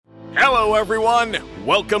Hello everyone!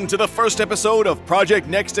 Welcome to the first episode of Project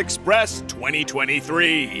Next Express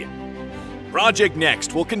 2023. Project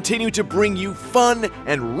Next will continue to bring you fun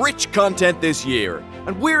and rich content this year,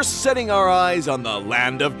 and we're setting our eyes on the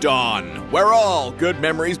Land of Dawn, where all good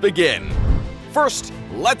memories begin. First,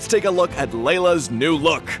 let's take a look at Layla's new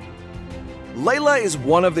look. Layla is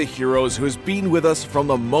one of the heroes who has been with us from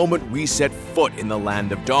the moment we set foot in the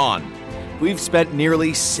Land of Dawn. We've spent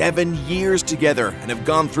nearly 7 years together and have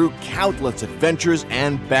gone through countless adventures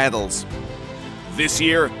and battles. This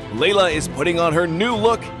year, Layla is putting on her new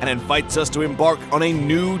look and invites us to embark on a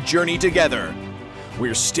new journey together.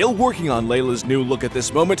 We're still working on Layla's new look at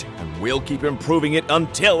this moment, and we'll keep improving it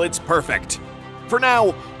until it's perfect. For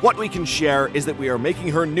now, what we can share is that we are making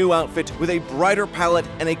her new outfit with a brighter palette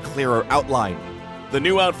and a clearer outline. The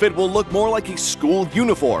new outfit will look more like a school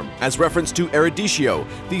uniform, as reference to Erudicio,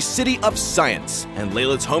 the city of science, and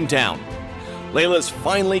Layla's hometown. Layla's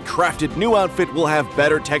finely crafted new outfit will have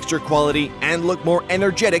better texture quality and look more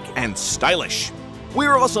energetic and stylish.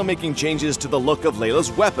 We're also making changes to the look of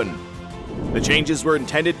Layla's weapon. The changes were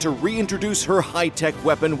intended to reintroduce her high-tech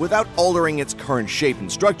weapon without altering its current shape and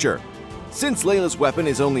structure. Since Layla's weapon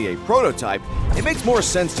is only a prototype, it makes more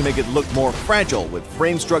sense to make it look more fragile with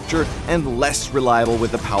frame structure and less reliable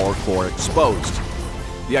with the power core exposed.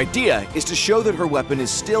 The idea is to show that her weapon is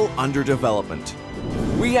still under development.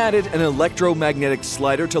 We added an electromagnetic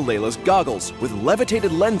slider to Layla's goggles with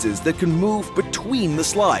levitated lenses that can move between the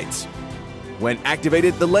slides. When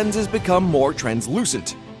activated, the lenses become more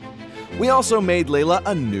translucent. We also made Layla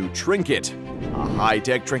a new trinket. A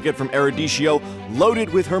high-tech trinket from Erudicio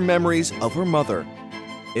loaded with her memories of her mother.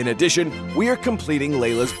 In addition, we are completing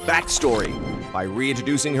Layla's backstory by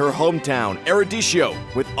reintroducing her hometown, Erudicio,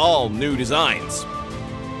 with all new designs.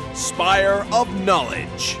 Spire of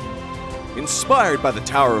Knowledge. Inspired by the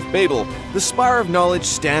Tower of Babel, the Spire of Knowledge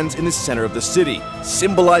stands in the center of the city,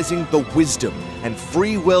 symbolizing the wisdom and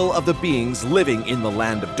free will of the beings living in the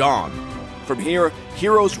Land of Dawn. From here,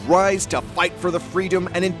 heroes rise to fight for the freedom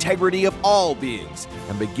and integrity of all beings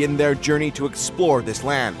and begin their journey to explore this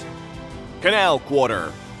land. Canal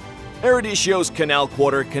Quarter. Erudicio's Canal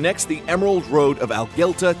Quarter connects the Emerald Road of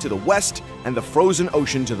Algelta to the west and the Frozen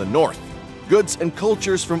Ocean to the north. Goods and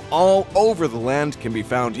cultures from all over the land can be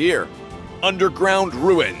found here. Underground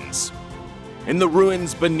Ruins. In the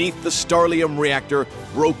ruins beneath the Starlium reactor,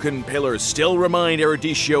 broken pillars still remind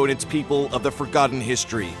Erudicio and its people of the forgotten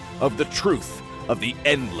history, of the truth, of the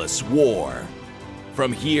endless war.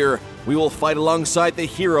 From here, we will fight alongside the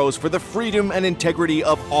heroes for the freedom and integrity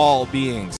of all beings.